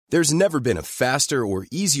There's never been a faster or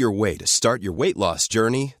easier way to start your weight loss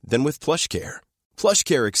journey than with PlushCare.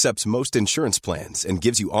 PlushCare accepts most insurance plans and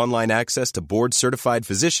gives you online access to board-certified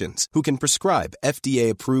physicians who can prescribe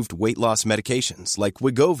FDA-approved weight loss medications like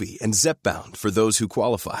Wegovy and Zepbound for those who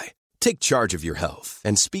qualify. Take charge of your health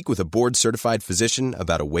and speak with a board-certified physician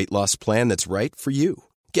about a weight loss plan that's right for you.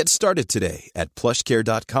 Get started today at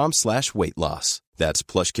plushcare.com/weight loss. That's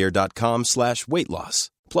plushcare.com/weight loss.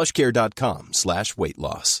 plushcare.com/weight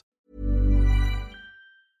loss.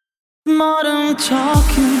 Modern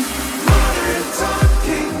Talking.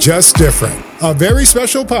 Just Different, a very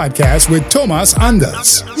special podcast with Thomas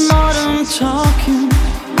Anders. Modern Talking.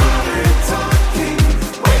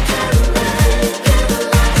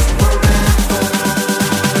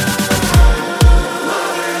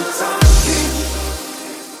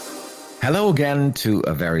 Hello again to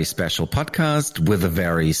a very special podcast with a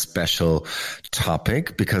very special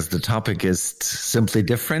topic, because the topic is simply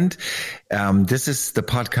different. This is the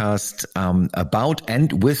podcast about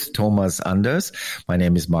and with Thomas Anders. My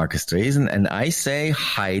name is Marcus Dresen, and I say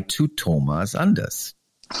hi to Thomas Anders.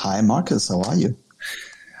 Hi, Marcus. How are you?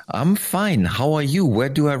 I'm fine. How are you? Where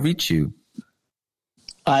do I reach you?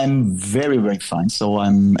 I'm very, very fine. So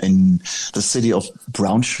I'm in the city of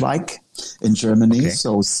Braunschweig in Germany. Okay.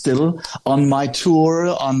 So still on my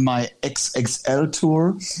tour, on my XXL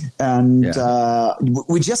tour. And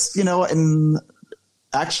we just,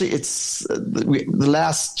 actually it's the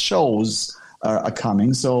last shows are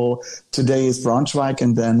coming. So today is Braunschweig,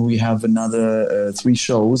 and then we have another 3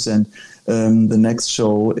 shows. And the next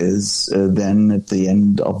show is then at the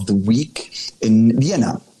end of the week in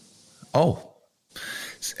Vienna. Oh.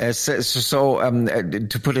 So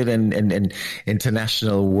to put it in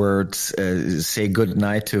international words, say good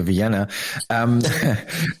night to Vienna.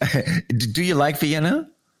 Do you like Vienna?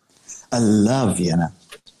 I love Vienna.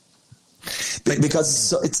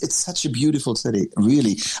 Because it's such a beautiful city,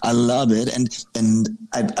 really. I love it, and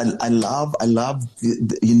I love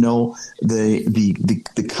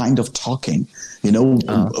the kind of talking. We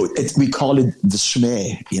call it the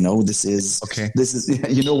schmäh. This is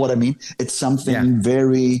you know what I mean. It's something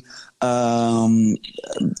very.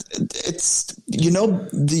 It's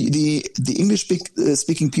the English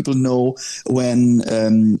speaking people know when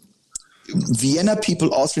Vienna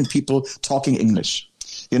people, Austrian people talking English.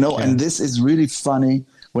 And this is really funny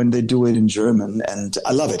when they do it in German, and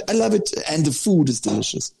I love it. And the food is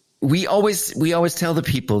delicious. We always tell the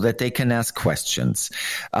people that they can ask questions.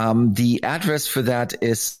 The address for that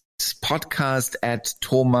is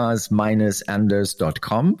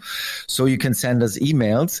podcast@thomas-anders.com. So you can send us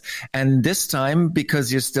emails. And this time,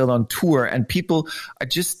 because you're still on tour and people are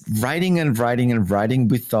just writing and writing and writing,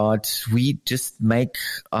 we thought we just make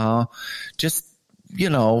a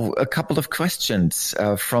couple of questions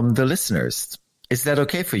from the listeners. Is that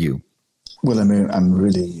okay for you? Well, I'm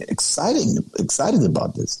really excited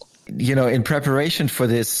about this. In preparation for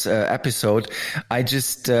this episode, I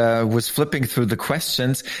just was flipping through the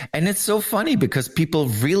questions, and it's so funny because people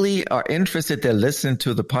really are interested. They listen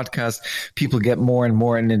to the podcast. People get more and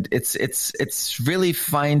more, and it's really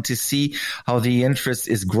fine to see how the interest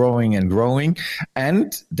is growing and growing.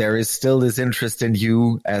 And there is still this interest in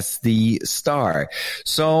you as the star.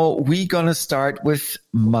 So we're gonna start with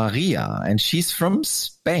Maria, and she's from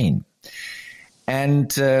Spain.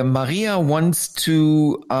 And Maria wants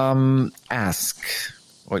to ask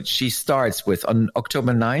what she starts with. On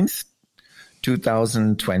October 9th,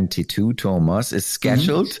 2022, Thomas is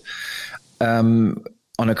scheduled on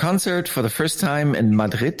a concert for the first time in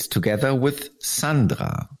Madrid together with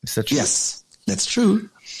Sandra. Is that true? Yes, that's true.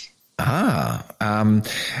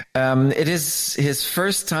 It is his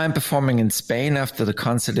first time performing in Spain after the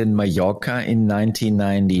concert in Mallorca in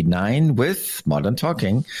 1999 with Modern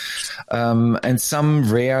Talking, and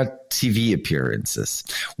some rare TV appearances.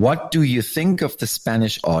 What do you think of the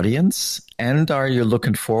Spanish audience, and are you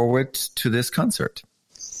looking forward to this concert?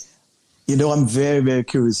 I'm very, very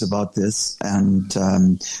curious about this, and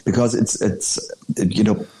because it's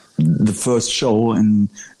the first show in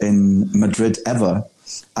Madrid ever.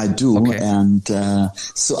 I do, okay. And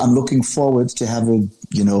so I'm looking forward to have a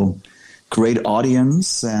great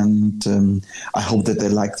audience, and I hope that they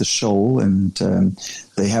like the show, and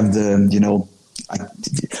they have the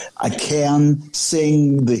I can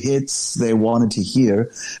sing the hits they wanted to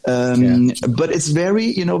hear, but it's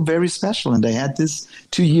very very special. And I had this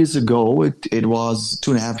 2 years ago. It was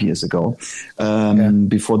 2.5 years ago,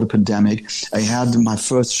 before the pandemic. I had my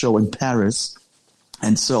first show in Paris.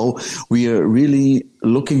 And so we are really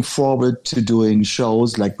looking forward to doing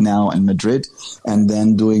shows like now in Madrid, and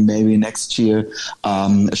then doing maybe next year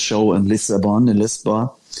a show in Lisbon.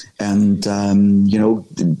 and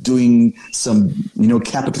doing some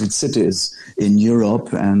capital cities in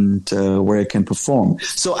Europe and where I can perform.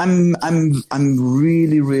 So I'm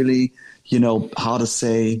really, really, how to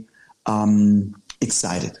say,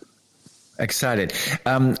 excited. Excited.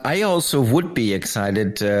 I also would be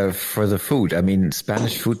excited for the food. I mean,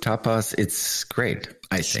 Spanish food, tapas, it's great,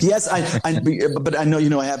 I think. Yes, but I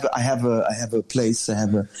know, I have a place, I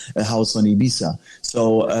have a house on Ibiza.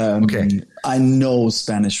 So I know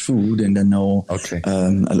Spanish food, and I know I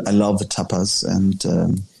love the tapas and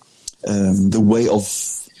the way of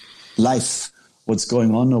life. What's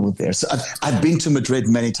going on over there? So I've been to Madrid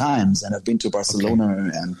many times, and I've been to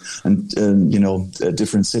Barcelona and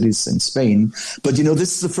different cities in Spain. But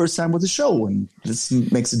this is the first time with the show, and this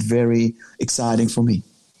makes it very exciting for me.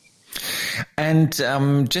 And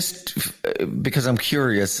just because I'm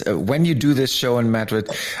curious, when you do this show in Madrid,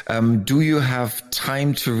 do you have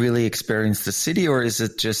time to really experience the city, or is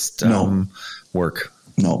it just work?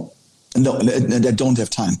 No, I don't have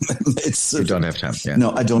time. You don't have time. Yeah.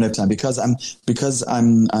 No, I don't have time because I'm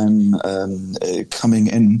coming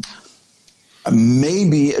in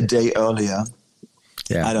maybe a day earlier.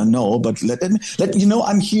 Yeah. I don't know, but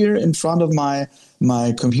I'm here in front of my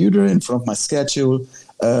computer, in front of my schedule.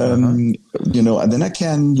 And then I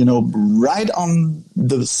can, right on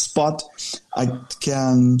the spot, I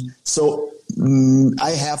can. So I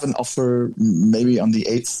have an offer maybe on the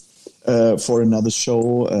 8th. For another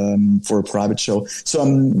show, for a private show. So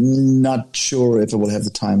I'm not sure if I will have the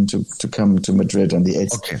time to come to Madrid on the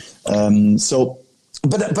 8th. Okay.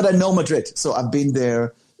 But I know Madrid. So I've been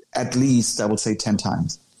there at least, I would say, 10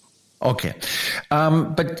 times. Okay.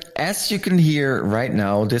 But as you can hear right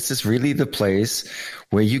now, this is really the place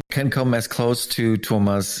where you can come as close to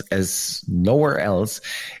Thomas as nowhere else.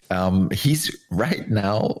 He's right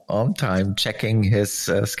now on time checking his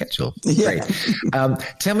schedule. Yeah. Great.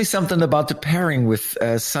 Tell me something about the pairing with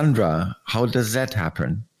Sandra. How does that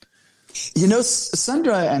happen?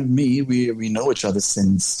 Sandra and me, we know each other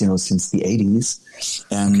since the 80s.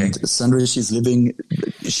 And Sandra, she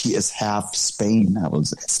is half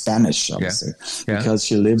Spanish, I would say, because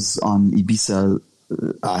she lives on Ibiza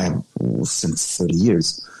since 30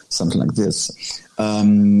 years, something like this.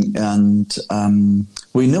 And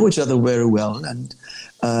we know each other very well.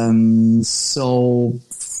 And so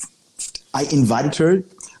I invited her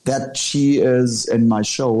that she is in my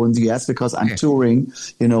show in the US because I'm touring,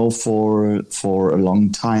 for a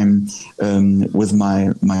long time with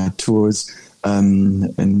my tours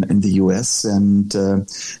in the US. And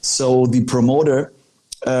so the promoter,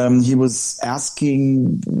 he was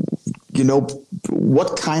asking,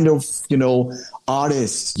 what kind of,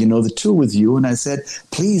 artist, the tour with you. And I said,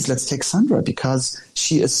 please, let's take Sandra because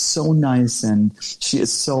she is so nice and she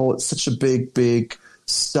is such a big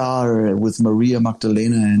star with Maria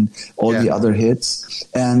Magdalena and all the other hits.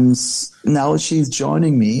 And now she's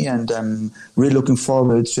joining me, and I'm really looking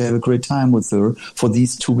forward to have a great time with her for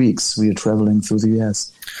these 2 weeks. We are traveling through the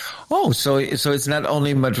US. Oh, so it's not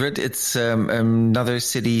only Madrid; it's another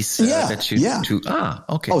cities that you to. Ah,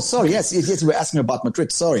 okay. Oh, sorry. Yes, you were asking about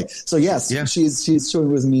Madrid. Sorry. So yes, she's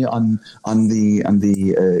touring with me on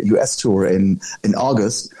the US tour in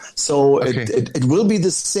August. So it will be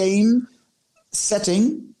the same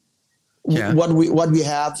setting. Yeah. What we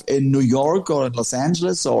have in New York or in Los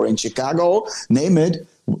Angeles or in Chicago, name it.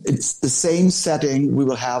 It's the same setting we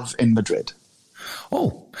will have in Madrid.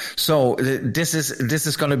 Oh, so this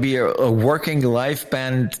is going to be a working live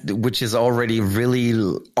band, which is already really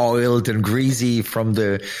oiled and greasy from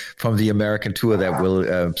the American tour that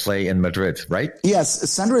will play in Madrid, right? Yes,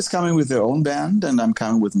 Sandra is coming with their own band, and I'm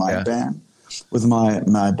coming with my band, with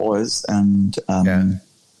my boys, and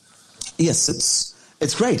yes,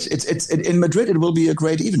 it's great. It's in Madrid. It will be a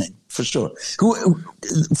great evening for sure.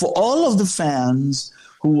 For all of the fans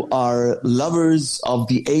who are lovers of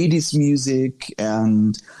the 80s music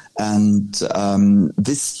and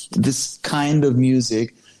this kind of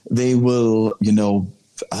music, they will, they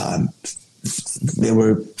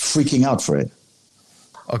were freaking out for it.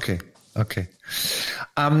 Okay.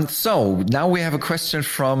 So now we have a question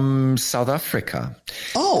from South Africa.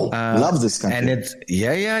 Oh, love this country. And it's You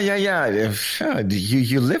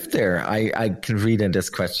lived there. I can read in this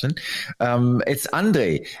question. It's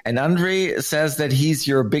Andre, and Andre says that he's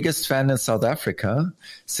your biggest fan in South Africa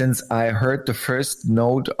since I heard the first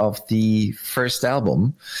note of the first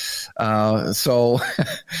album.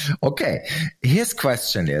 Okay. His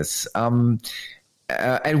question is,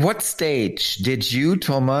 at what stage did you,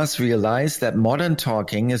 Thomas, realize that Modern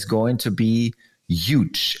Talking is going to be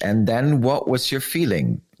huge? And then what was your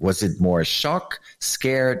feeling? Was it more shock,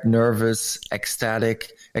 scared, nervous,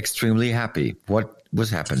 ecstatic, extremely happy? What was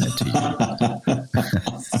happening to you?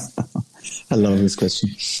 I love this question.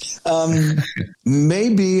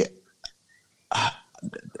 Maybe,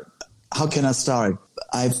 how can I start?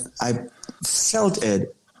 I felt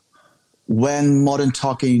it when Modern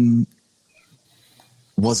Talking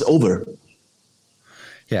was over.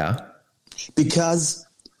 Yeah. Because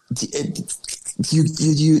you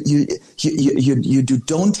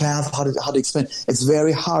don't have how to explain. It's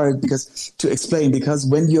very hard to explain because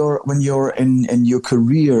when you're in your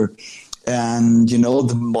career, and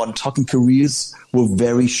the Modern Talking careers were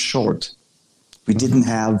very short. We didn't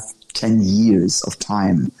have 10 years of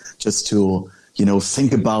time just to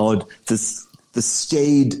think about the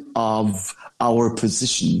state of our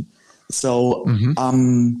position. So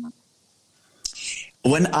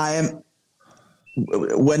when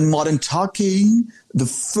Modern Talking,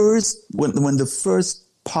 when the first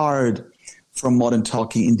part from Modern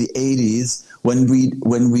Talking in the 80s, when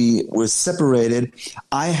we were separated,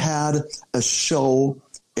 I had a show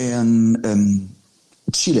in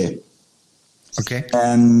Chile. Okay.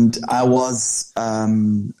 And I was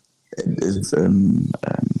in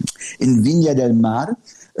Viña del Mar.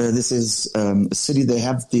 This is a city. They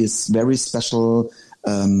have this very special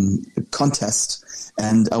contest.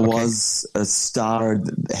 And I was a star,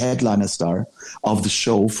 the headliner star of the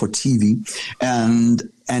show for TV. And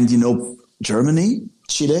Germany,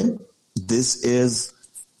 Chile, this is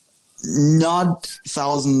not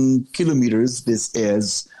 1,000 kilometers. This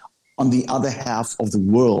is on the other half of the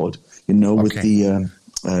world, with the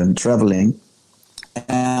traveling.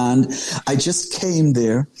 And I just came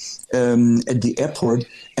there at the airport,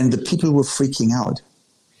 and the people were freaking out.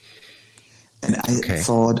 And I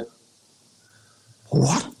thought,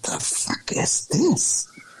 what the fuck is this?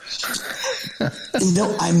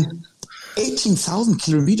 I'm 18,000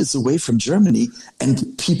 kilometers away from Germany,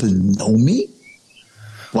 and people know me.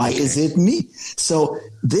 Why is it me? So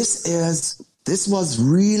this was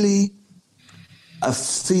really a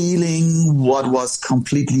feeling what was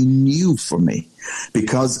completely new for me,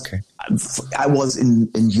 because I was in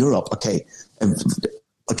Europe.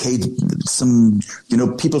 Some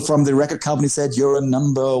people from the record company said you're a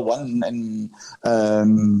number one, and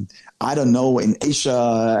I don't know, in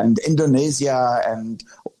Asia and Indonesia and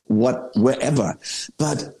wherever.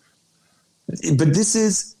 But this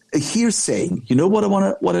is a hearsay. You know what I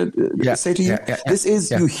want to say to you? This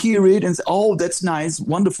is you hear it and say, oh, that's nice,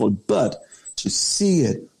 wonderful, but to see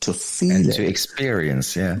it, to feel and it, to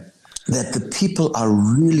experience, that the people are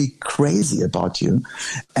really crazy about you,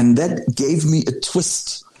 and that gave me a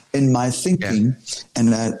twist in my thinking,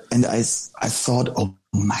 and I thought, oh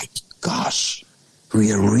my gosh,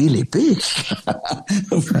 we are really big,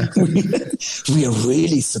 we are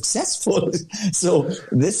really successful. So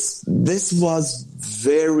this was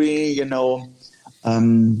very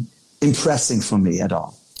impressing for me at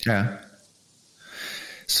all. Yeah.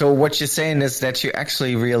 So what you're saying is that you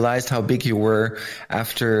actually realized how big you were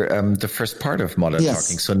after the first part of Modern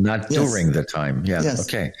Talking, so not during the time. Yeah. Yes.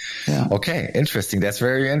 Okay. Yeah. Okay. Interesting. That's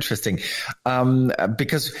very interesting.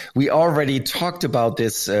 Because we already talked about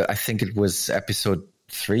this. I think it was episode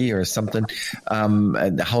 3 or something.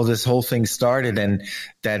 How this whole thing started, and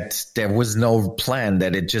that there was no plan,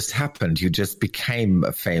 that it just happened. You just became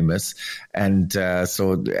famous, and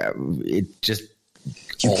so it just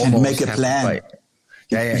you can make a plan.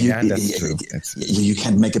 That's true. You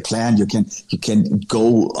can make a plan. You can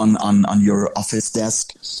go on your office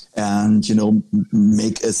desk and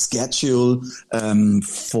make a schedule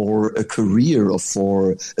for a career or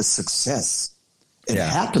for a success. It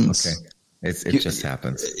happens. Okay. It just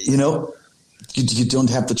happens. You don't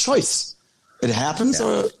have the choice. It happens,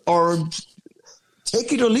 or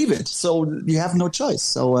take it or leave it. So you have no choice.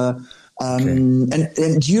 So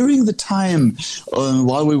and during the time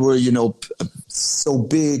while we were so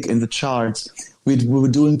big in the charts, we were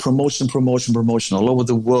doing promotion all over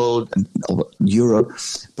the world and over Europe,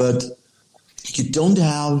 but you don't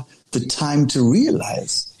have the time to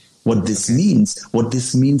realize what this means,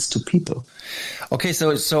 to people. Okay,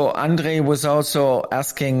 so Andre was also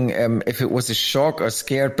asking if it was a shock or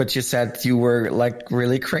scared, but you said you were like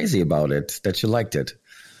really crazy about it, that you liked it.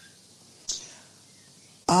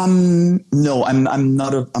 No, I'm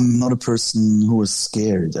not a person who is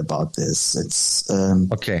scared about this. It's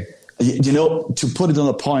okay. To put it on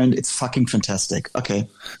a point, it's fucking fantastic. Okay.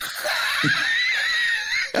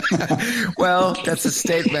 Well, that's a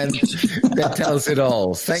statement that tells it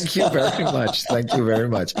all. Thank you very much. Thank you very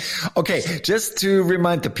much. Okay, just to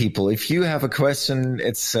remind the people, if you have a question,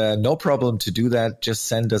 it's no problem to do that. Just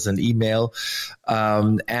send us an email.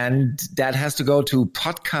 And that has to go to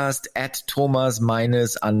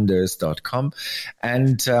podcast@thomas-anders.com.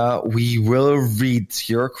 And we will read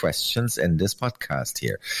your questions in this podcast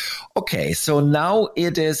here. Okay, so now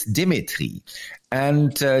it is Dimitri.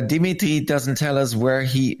 And Dimitri doesn't tell us where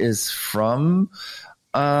he is from,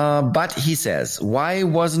 but he says, why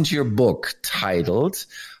wasn't your book titled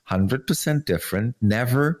 100% Different,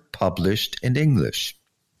 Never Published in English?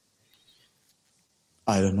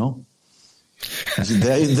 I don't know.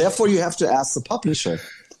 Therefore, you have to ask the publisher.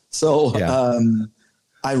 So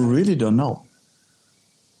I really don't know.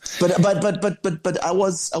 But I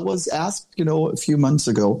was asked, a few months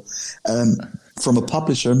ago from a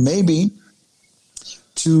publisher, maybe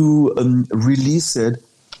to release it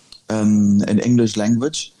in English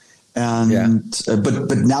language, and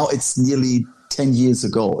but now it's nearly 10 years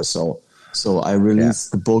ago. So I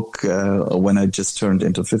released the book when I just turned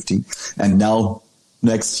into 50, and now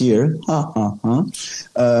next year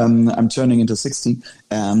I'm turning into 60,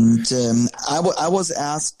 and I was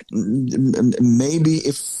asked maybe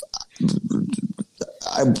if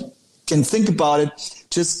I can think about it,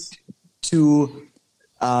 just to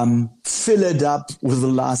fill it up with the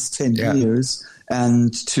last 10 years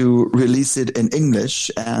and to release it in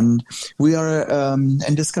English. And we are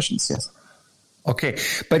in discussions, yes. Okay.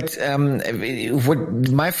 But what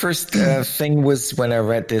my first thing was when I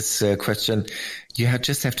read this question, you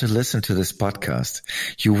just have to listen to this podcast.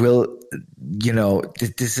 You will,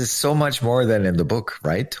 this is so much more than in the book,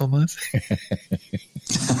 right, Thomas?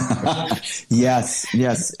 Yes,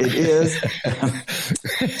 it is.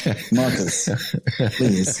 Marcus,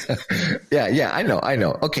 please. Yeah, I know.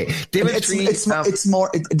 Okay. Dimitri, it's more,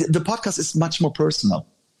 the podcast is much more personal.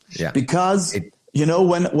 Yeah. Because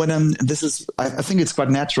when I'm, I think it's quite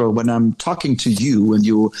natural when I'm talking to you and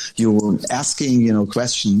you're asking,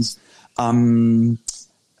 questions, then,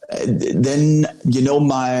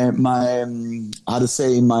 my how to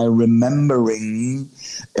say, my remembering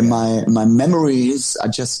and my memories are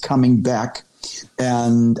just coming back,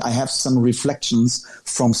 and I have some reflections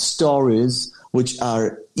from stories which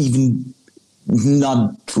are even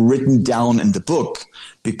not written down in the book,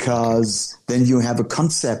 because then you have a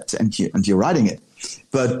concept and you're writing it.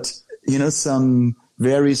 But, some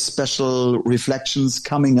very special reflections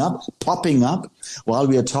popping up while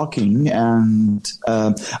we are talking. And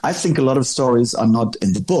I think a lot of stories are not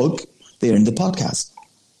in the book, they're in the podcast.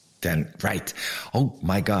 Then, right. Oh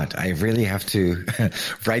my God, I really have to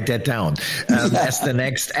write that down as the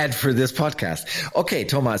next ad for this podcast. Okay,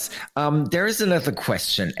 Thomas, there is another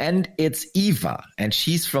question, and it's Eva, and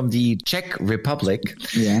she's from the Czech Republic.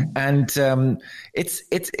 Yeah. And it's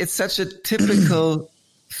such a typical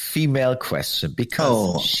female question,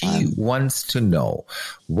 because she wants to know,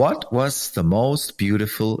 what was the most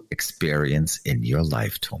beautiful experience in your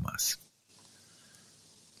life, Thomas?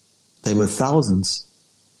 There were thousands.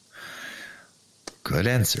 Good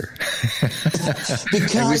answer.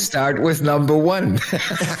 And we start with number one.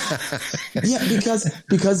 Yeah, because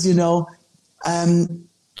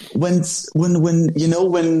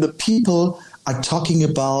when the people are talking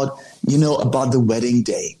about the wedding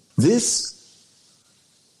day, this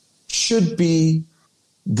should be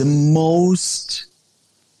the most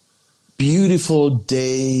beautiful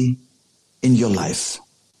day in your life.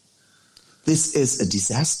 This is a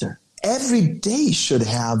disaster. Every day should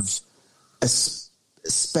have a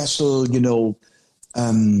special,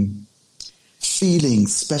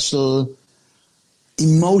 feelings, special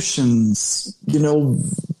emotions,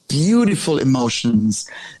 beautiful emotions,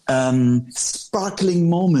 sparkling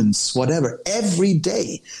moments, whatever. Every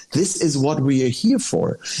day, this is what we are here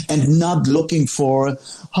for, and not looking for,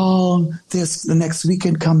 there's the next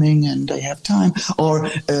weekend coming and I have time, or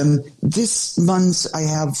this month I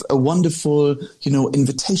have a wonderful,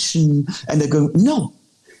 invitation, and they go, no.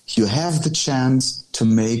 You have the chance to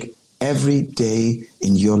make every day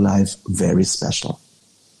in your life very special.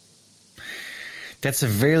 That's a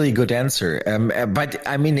really good answer. But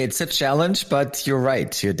I mean, it's a challenge, but you're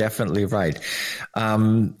right. You're definitely right.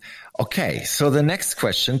 Okay. So the next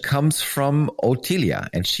question comes from Otilia,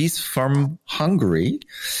 and she's from Hungary.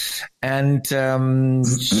 And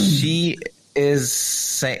she is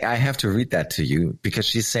saying, I have to read that to you because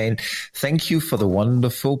she's saying, thank you for the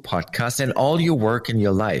wonderful podcast and all your work in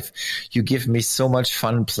your life. You give me so much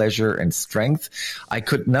fun, pleasure, and strength. I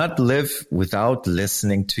could not live without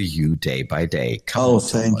listening to you day by day.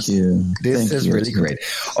 Thank you. This is really great.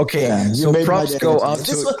 Okay, so props go out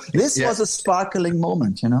to... This was a sparkling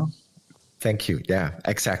moment, you know? Thank you. Yeah,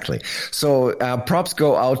 exactly. So props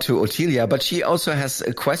go out to Ottilia, but she also has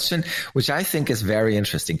a question, which I think is very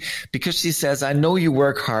interesting because she says, I know you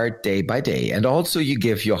work hard day by day and also you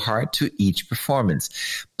give your heart to each performance.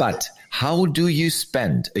 But how do you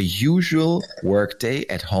spend a usual work day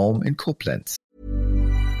at home in Koblenz?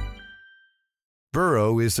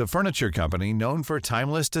 Burrow is a furniture company known for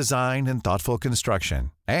timeless design and thoughtful construction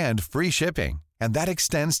and free shipping. And that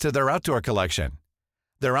extends to their outdoor collection.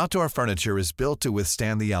 Their outdoor furniture is built to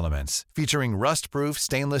withstand the elements, featuring rust-proof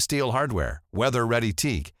stainless steel hardware, weather-ready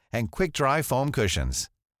teak, and quick-dry foam cushions.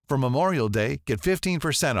 For Memorial Day, get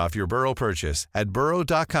 15% off your Burrow purchase at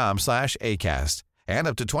burrow.com/acast, and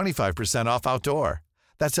up to 25% off outdoor.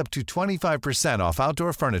 That's up to 25% off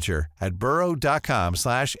outdoor furniture at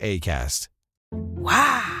burrow.com/acast.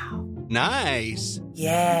 Wow. Nice.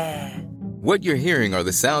 Yeah. What you're hearing are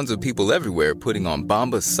the sounds of people everywhere putting on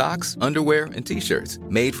Bombas socks, underwear, and T-shirts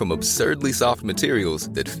made from absurdly soft materials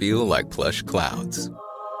that feel like plush clouds.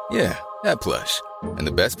 Yeah, that plush. And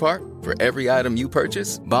the best part? For every item you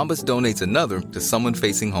purchase, Bombas donates another to someone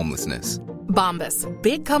facing homelessness. Bombas.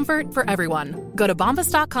 Big comfort for everyone. Go to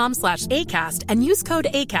bombas.com/ACAST and use code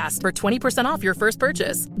ACAST for 20% off your first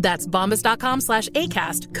purchase. That's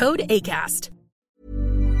bombas.com/ACAST. Code ACAST.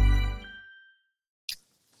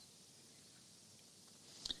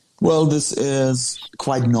 Well, this is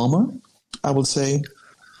quite normal, I would say.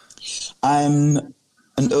 I'm an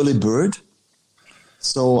early bird,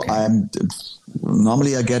 so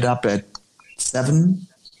normally I get up at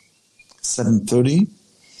 7:30,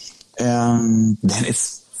 and then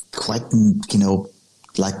it's quite,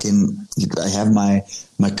 like I have my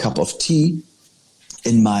cup of tea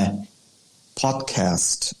in my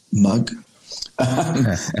podcast mug,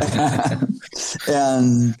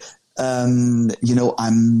 and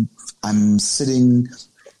I'm sitting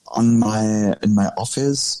in my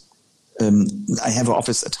office. I have an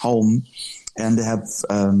office at home, and I have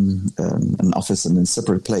an office in a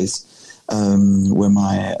separate place where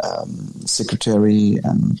my secretary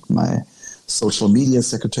and my social media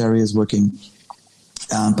secretary is working.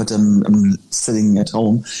 But I'm sitting at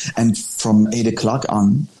home, and from 8 o'clock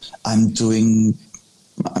on, I'm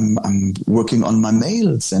working on my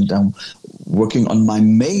mails, and I'm working on my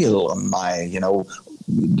mail, on my,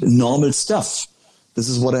 normal stuff. This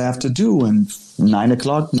is what I have to do. And 9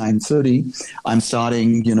 o'clock, 9:30, I'm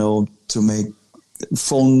starting, to make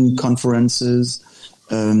phone conferences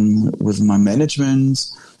with my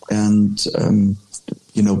management and,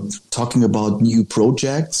 talking about new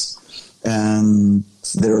projects. And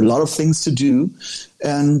there are a lot of things to do.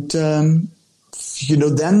 And, then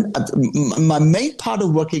my main part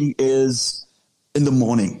of working is in the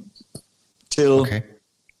morning till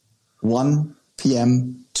 1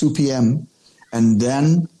 p.m., 2 p.m. And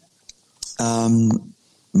then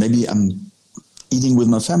maybe I'm eating with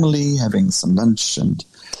my family, having some lunch, and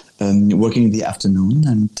working in the afternoon,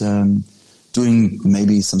 and doing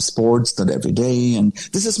maybe some sports, not every day. And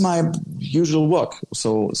this is my usual work.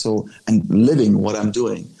 So and living what I'm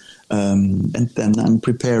doing. And then I'm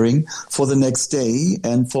preparing for the next day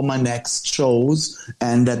and for my next shows,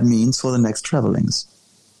 and that means for the next travelings.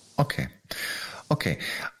 Okay.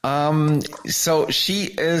 So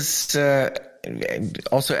she is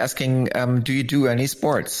also asking, do you do any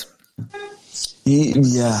sports?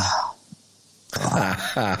 Yeah.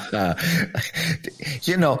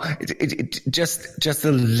 Just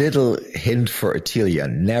a little hint for Ottilia.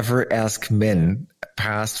 Never ask men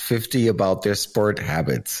past 50 about their sport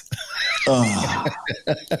habits. Come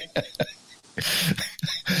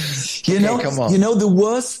on. The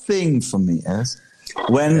worst thing for me is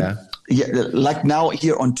when, like now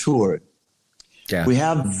here on tour, we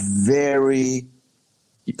have very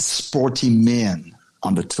sporty men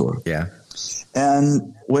on the tour. Yeah.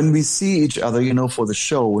 And when we see each other, for the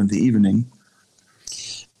show in the evening,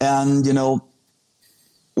 and,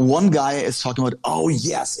 one guy is talking about, oh,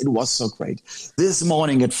 yes, it was so great. This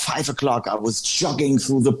morning at 5 o'clock, I was jogging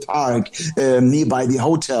through the park nearby the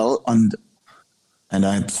hotel. And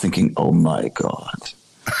I'm thinking, oh, my God.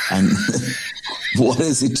 And what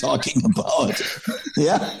is he talking about?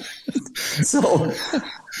 Yeah. So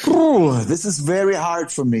this is very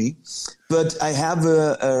hard for me. But I have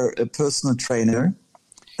a personal trainer.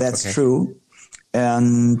 That's true.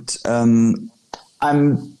 And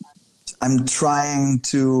I'm trying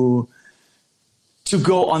to to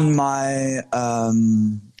go on my, how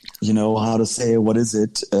to say, what is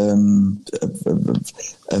it?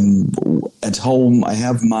 At home, I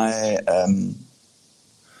have my...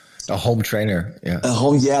 a home trainer, yeah. A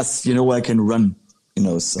home, yes, where I can run,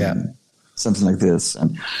 something like this.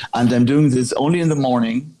 And I'm doing this only in the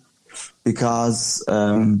morning because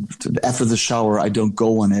after the shower, I don't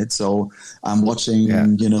go on it. So I'm watching,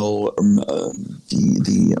 the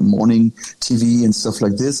morning TV and stuff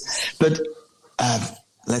like this. But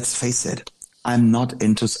let's face it, I'm not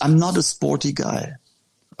a sporty guy.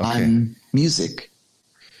 Okay. I'm music.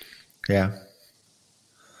 Yeah.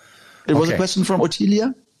 It was a question from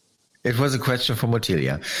Ottilia? It was a question from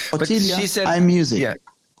Ottilia. But she said, I'm music. Yeah.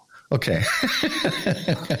 Okay.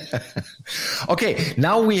 Okay.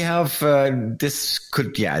 Now we have, this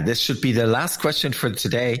should be the last question for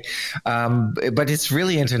today. But it's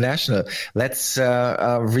really international. Let's,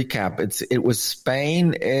 recap. It was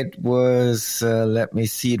Spain. It was, let me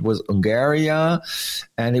see. It was Hungary and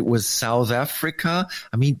it was South Africa.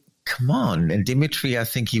 I mean, come on. And Dimitri, I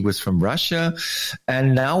think he was from Russia.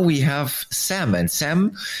 And now we have Sam. And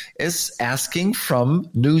Sam is asking from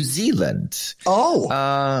New Zealand. Oh.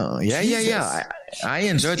 Yeah. I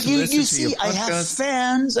enjoyed to listen to your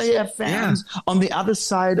podcast. I have fans on the other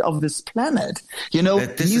side of this planet. New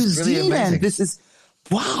Zealand, this is,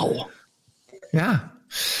 wow. Yeah.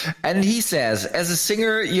 And he says, as a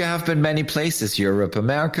singer, you have been many places, Europe,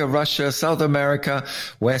 America, Russia, South America,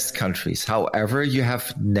 West countries. However, you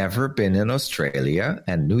have never been in Australia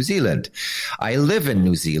and New Zealand. I live in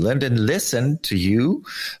New Zealand and listened to you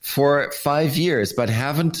for 5 years, but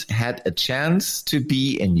haven't had a chance to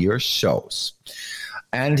be in your shows.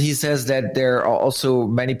 And he says that there are also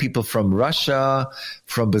many people from Russia,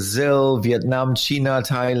 from Brazil, Vietnam, China,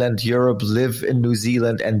 Thailand, Europe live in New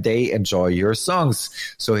Zealand and they enjoy your songs.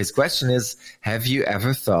 So his question is, have you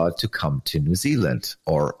ever thought to come to New Zealand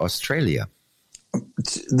or Australia?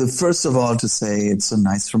 First of all, to say it's so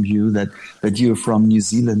nice from you that you're from New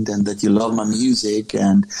Zealand and that you love my music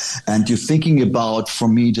and you're thinking about, for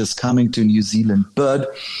me, just coming to New Zealand.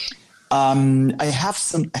 But I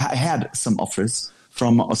had some offers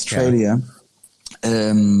from Australia,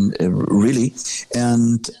 really,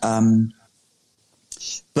 and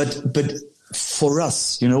but for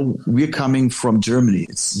us, we're coming from Germany.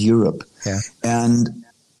 It's Europe, and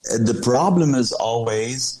the problem is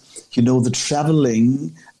always, the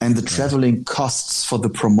traveling and the traveling costs for the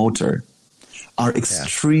promoter are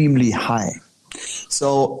extremely high.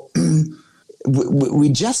 So we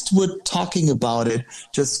just were talking about it,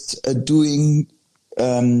 just doing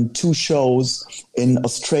 2 shows in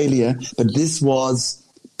Australia, but this was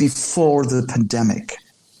before the pandemic.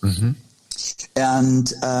 Mm-hmm.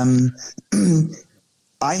 And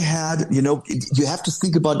I had, you have to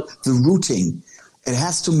think about the routing. It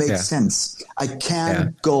has to make sense. I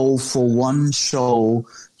can't go for one show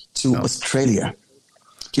to Australia.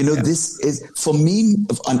 This is, for me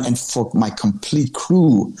and for my complete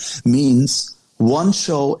crew, means one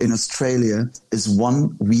show in Australia is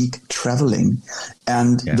 1 week traveling,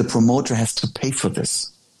 and the promoter has to pay for this.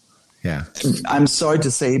 Yeah, I'm sorry to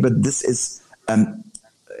say, but this is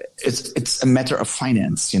it's a matter of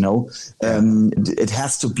finance. It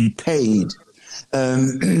has to be paid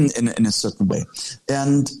in a certain way.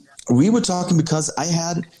 And we were talking because I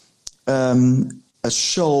had a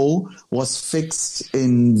show was fixed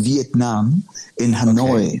in Vietnam, in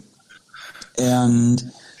Hanoi,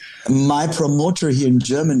 and my promoter here in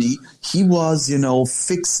Germany, he was,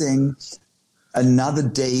 fixing another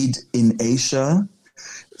date in Asia.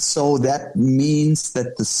 So that means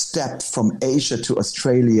that the step from Asia to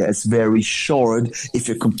Australia is very short if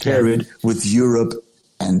you compare it with Europe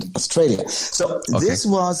and Australia. So this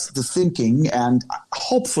was the thinking, and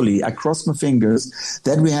hopefully, I cross my fingers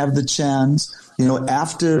that we have the chance,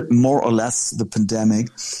 after more or less the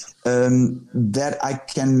pandemic, that I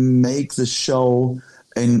can make the show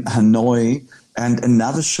in Hanoi and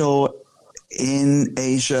another show in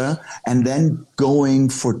Asia, and then going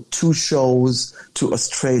for 2 shows to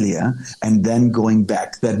Australia and then going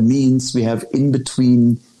back. That means we have in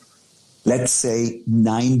between, let's say,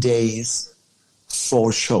 9 days,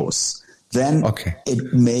 4 shows. Then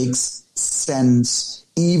it makes sense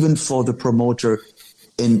even for the promoter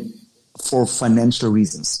for financial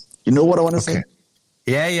reasons. You know what I want to say?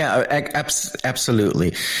 Yeah,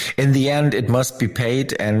 absolutely. In the end, it must be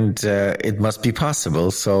paid and it must be possible.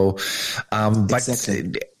 So, but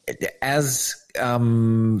as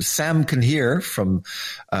Sam can hear from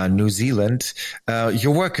New Zealand,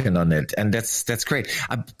 you're working on it, and that's great.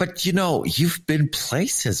 But you've been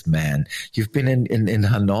places, man. You've been in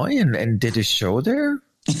Hanoi and did a show there.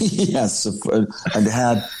 Yes, I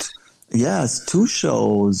had Yes, 2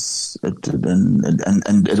 shows,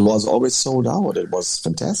 and it was always sold out. It was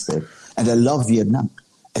fantastic, and I love Vietnam.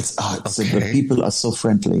 The people are so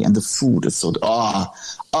friendly, and the food is so gosh.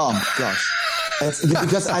 It's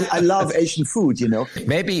because I love Asian food, you know.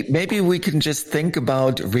 Maybe we can just think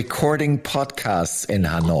about recording podcasts in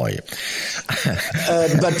Hanoi.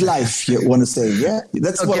 But live, you want to say, yeah?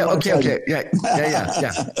 That's what I want to tell you.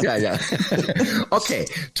 Yeah. Okay,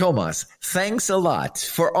 Thomas, thanks a lot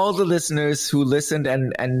for all the listeners who listened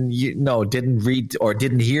and didn't read or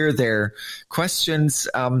didn't hear their questions.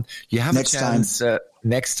 You have a chance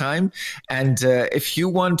next time. And if you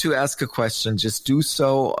want to ask a question, just do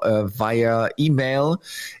so via email.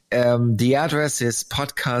 The address is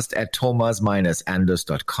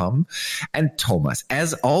podcast@thomas-anders.com. And Thomas,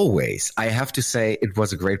 as always, I have to say it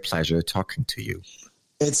was a great pleasure talking to you.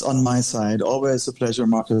 It's on my side. Always a pleasure,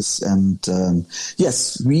 Marcus. And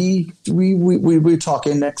yes, we're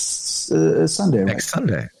talking next Sunday.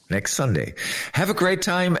 Next Sunday. Have a great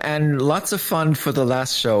time and lots of fun for the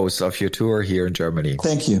last shows of your tour here in Germany.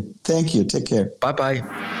 Thank you. Take care. Bye-bye.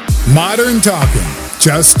 Modern Talking,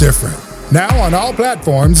 just different. Now on all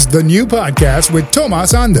platforms, the new podcast with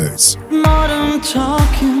Thomas Anders. Modern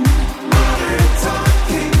Talking.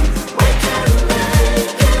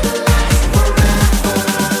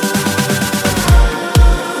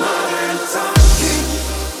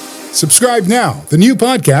 Subscribe now, the new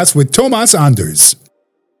podcast with Thomas Anders.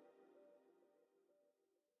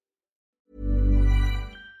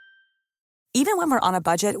 Even when we're on a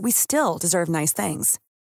budget, we still deserve nice things.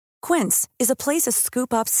 Quince is a place to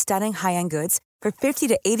scoop up stunning high-end goods for 50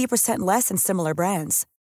 to 80% less than similar brands.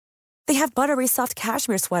 They have buttery soft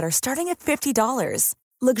cashmere sweaters starting at $50,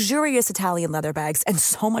 luxurious Italian leather bags, and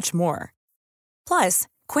so much more. Plus,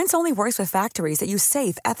 Quince only works with factories that use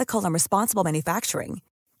safe, ethical, and responsible manufacturing.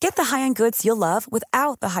 Get the high-end goods you'll love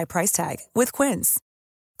without the high price tag with Quince.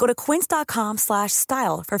 Go to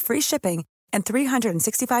quince.com/style for free shipping and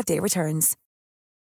 365-day returns.